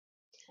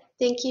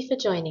Thank you for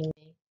joining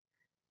me.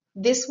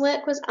 This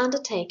work was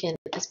undertaken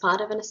as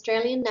part of an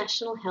Australian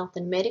National Health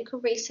and Medical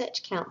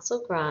Research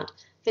Council grant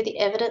for the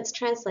Evidence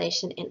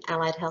Translation in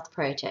Allied Health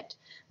project.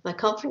 My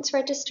conference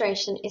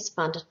registration is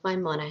funded by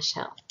Monash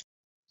Health.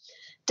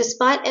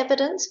 Despite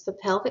evidence for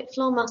pelvic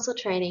floor muscle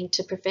training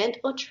to prevent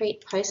or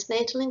treat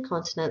postnatal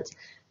incontinence,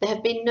 there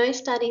have been no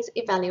studies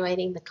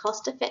evaluating the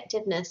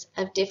cost-effectiveness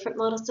of different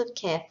models of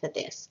care for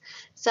this.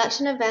 Such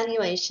an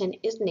evaluation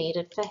is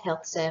needed for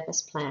health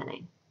service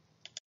planning.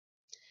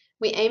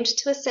 We aimed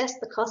to assess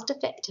the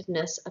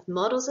cost-effectiveness of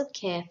models of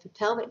care for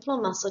pelvic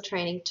floor muscle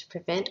training to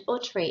prevent or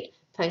treat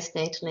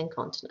postnatal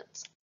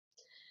incontinence.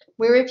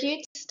 We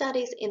reviewed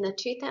studies in the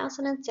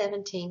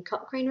 2017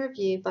 Cochrane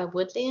Review by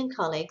Woodley and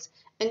colleagues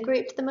and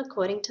grouped them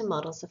according to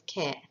models of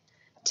care.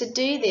 To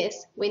do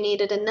this, we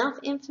needed enough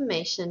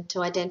information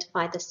to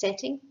identify the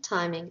setting,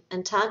 timing,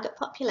 and target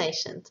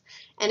populations,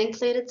 and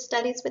included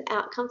studies with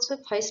outcomes for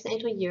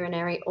postnatal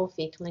urinary or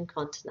fecal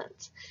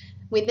incontinence.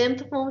 We then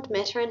performed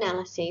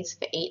meta-analyses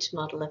for each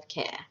model of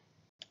care.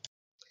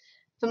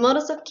 For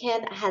models of care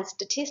that had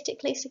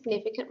statistically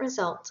significant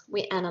results,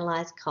 we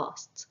analysed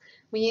costs.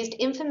 We used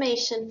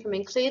information from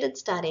included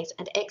studies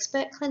and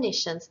expert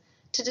clinicians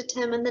to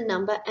determine the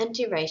number and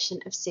duration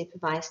of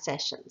supervised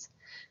sessions.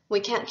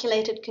 We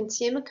calculated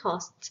consumer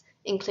costs,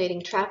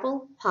 including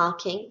travel,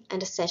 parking,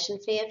 and a session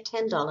fee of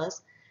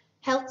 $10,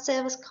 health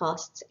service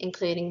costs,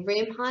 including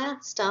room hire,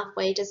 staff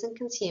wages and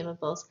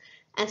consumables,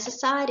 and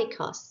society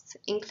costs,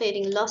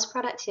 including lost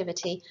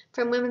productivity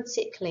from women's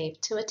sick leave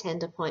to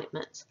attend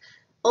appointments.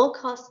 All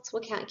costs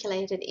were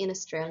calculated in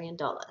Australian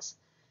dollars.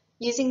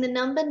 Using the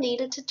number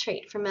needed to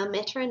treat from our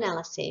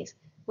meta-analyses,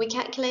 we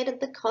calculated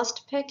the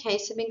cost per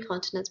case of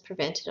incontinence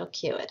prevented or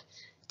cured.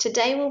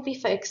 Today we'll be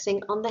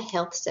focusing on the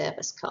health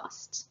service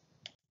costs.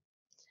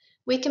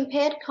 We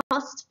compared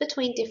costs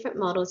between different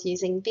models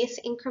using this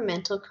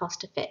incremental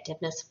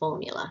cost-effectiveness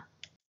formula.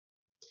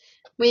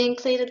 We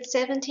included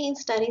 17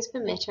 studies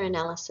for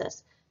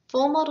meta-analysis.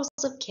 4 models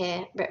of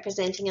care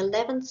representing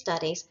 11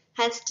 studies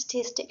had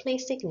statistically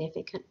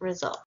significant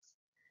results.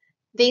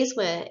 These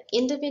were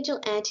individual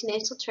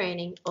antenatal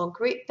training or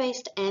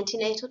group-based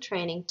antenatal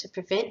training to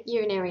prevent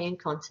urinary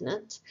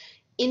incontinence,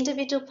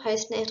 individual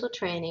postnatal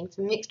training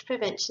for mixed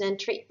prevention and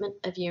treatment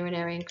of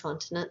urinary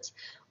incontinence,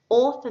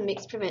 or for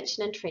mixed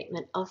prevention and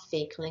treatment of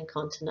fecal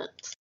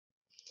incontinence.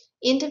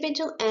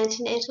 Individual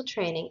antenatal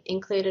training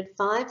included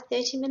 5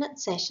 30-minute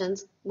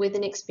sessions with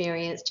an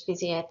experienced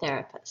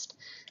physiotherapist.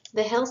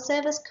 The health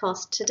service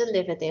cost to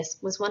deliver this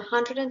was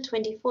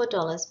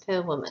 $124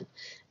 per woman,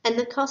 and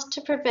the cost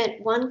to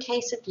prevent 1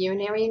 case of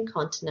urinary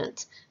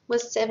incontinence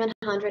was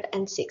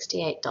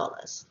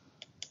 $768.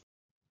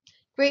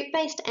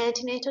 Group-based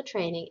antenatal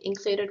training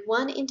included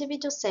 1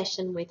 individual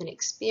session with an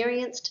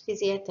experienced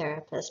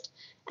physiotherapist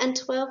and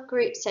 12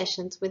 group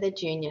sessions with a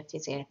junior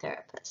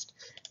physiotherapist.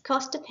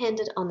 Cost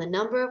depended on the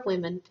number of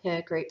women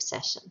per group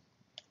session.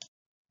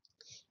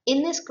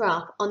 In this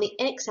graph, on the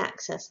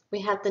x-axis,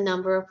 we have the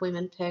number of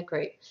women per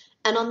group,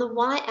 and on the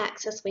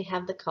y-axis, we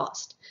have the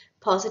cost.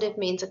 Positive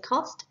means a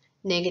cost,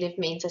 negative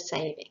means a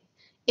saving.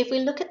 If we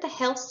look at the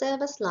health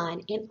service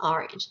line in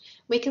orange,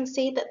 we can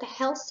see that the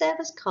health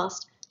service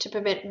cost to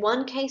prevent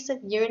 1 case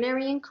of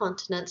urinary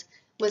incontinence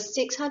was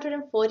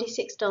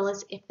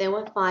 $646 if there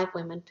were 5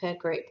 women per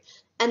group,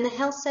 and the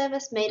health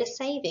service made a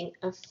saving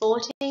of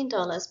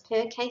 $14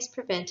 per case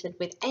prevented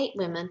with 8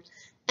 women,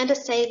 and a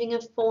saving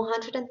of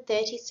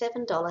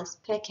 $437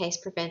 per case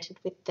prevented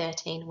with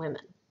 13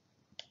 women.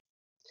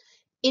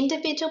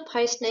 Individual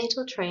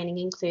postnatal training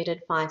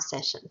included 5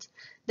 sessions.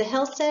 The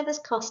health service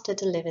cost to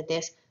deliver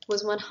this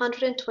was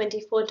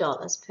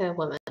 $124 per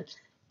woman,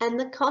 and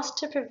the cost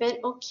to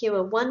prevent or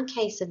cure 1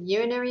 case of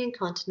urinary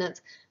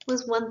incontinence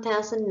was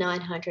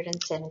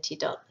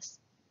 $1,970.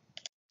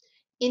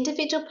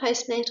 Individual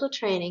postnatal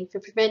training for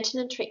prevention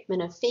and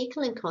treatment of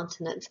fecal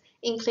incontinence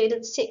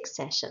included 6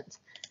 sessions.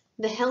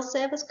 The health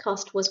service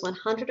cost was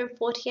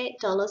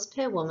 $148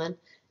 per woman,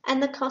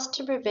 and the cost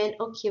to prevent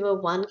or cure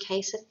 1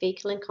 case of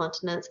fecal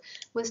incontinence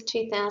was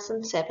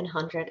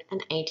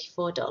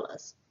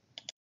 $2,784.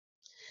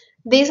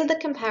 These are the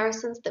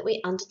comparisons that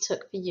we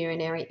undertook for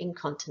urinary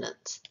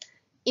incontinence.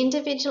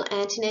 Individual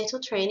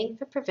antenatal training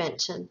for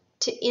prevention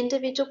to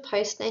individual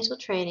postnatal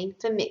training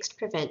for mixed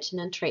prevention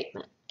and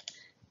treatment.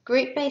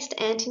 Group-based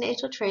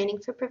antenatal training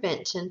for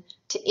prevention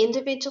to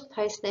individual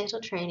postnatal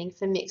training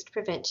for mixed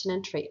prevention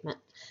and treatment,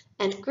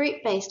 and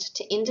group-based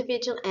to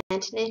individual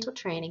antenatal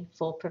training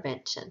for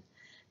prevention.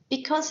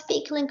 Because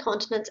fecal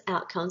incontinence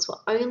outcomes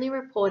were only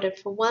reported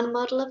for 1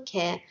 model of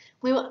care,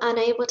 we were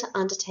unable to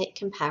undertake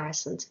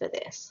comparisons for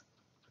this.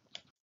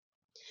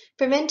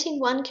 Preventing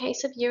 1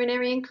 case of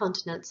urinary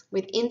incontinence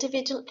with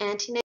individual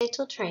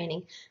antenatal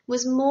training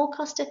was more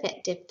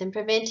cost-effective than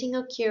preventing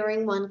or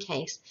curing 1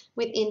 case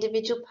with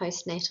individual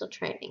postnatal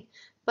training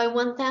by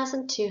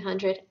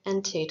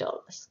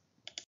 $1,202.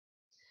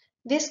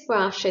 This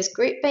graph shows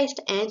group-based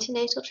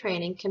antenatal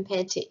training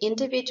compared to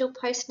individual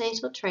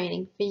postnatal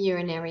training for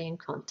urinary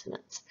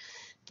incontinence.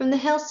 From the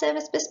health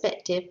service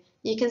perspective,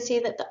 You can see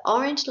that the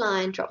orange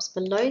line drops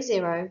below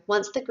zero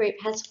once the group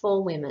has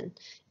 4 women,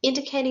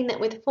 indicating that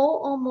with 4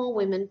 or more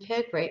women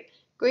per group,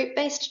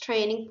 group-based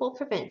training for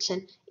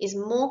prevention is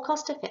more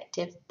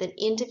cost-effective than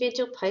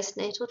individual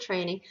postnatal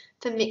training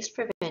for mixed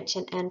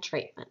prevention and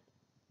treatment.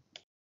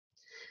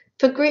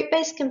 For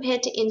group-based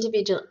compared to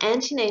individual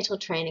antenatal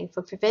training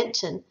for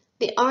prevention,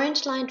 the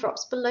orange line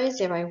drops below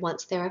zero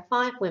once there are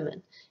 5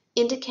 women,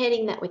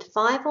 indicating that with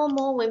 5 or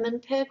more women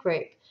per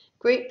group,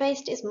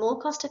 group-based is more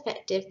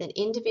cost-effective than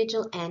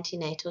individual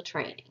antenatal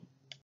training.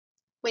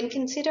 When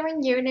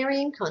considering urinary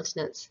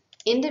incontinence,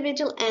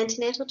 individual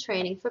antenatal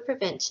training for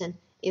prevention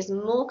is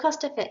more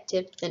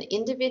cost-effective than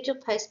individual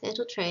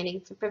postnatal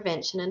training for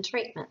prevention and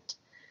treatment.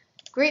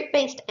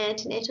 Group-based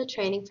antenatal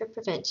training for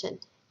prevention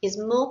is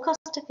more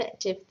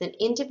cost-effective than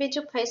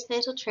individual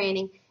postnatal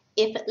training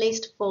if at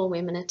least 4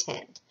 women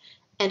attend,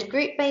 and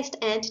group-based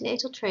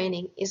antenatal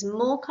training is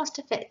more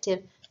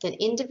cost-effective than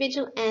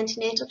individual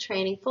antenatal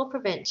training for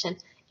prevention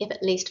if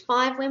at least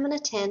 5 women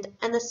attend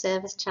and the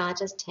service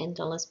charges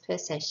 $10 per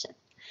session.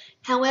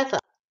 However,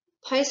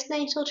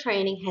 postnatal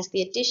training has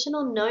the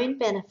additional known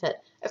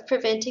benefit of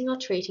preventing or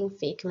treating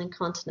fecal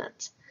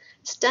incontinence.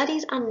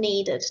 Studies are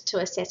needed to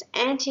assess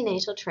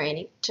antenatal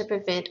training to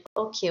prevent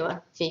or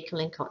cure fecal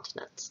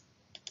incontinence.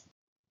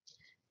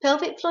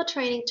 Pelvic floor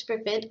training to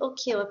prevent or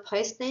cure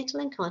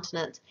postnatal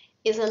incontinence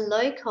is a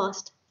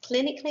low-cost,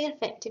 clinically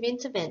effective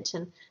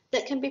intervention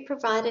that can be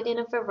provided in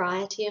a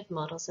variety of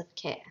models of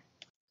care.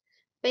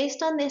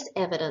 Based on this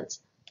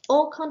evidence,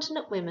 all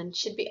continent women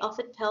should be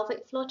offered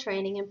pelvic floor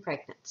training in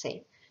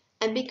pregnancy,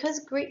 and because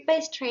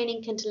group-based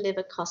training can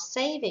deliver cost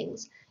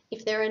savings,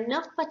 if there are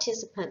enough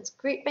participants,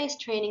 group-based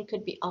training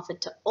could be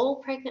offered to all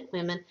pregnant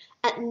women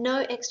at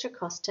no extra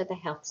cost to the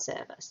health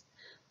service.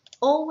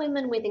 All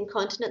women with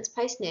incontinence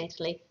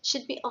postnatally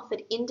should be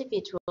offered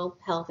individual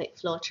pelvic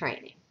floor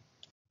training.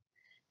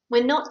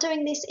 We're not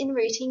doing this in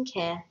routine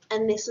care,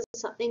 and this is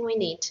something we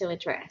need to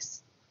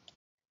address.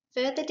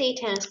 Further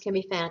details can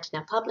be found in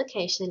our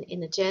publication in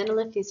the Journal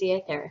of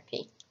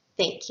Physiotherapy.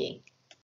 Thank you.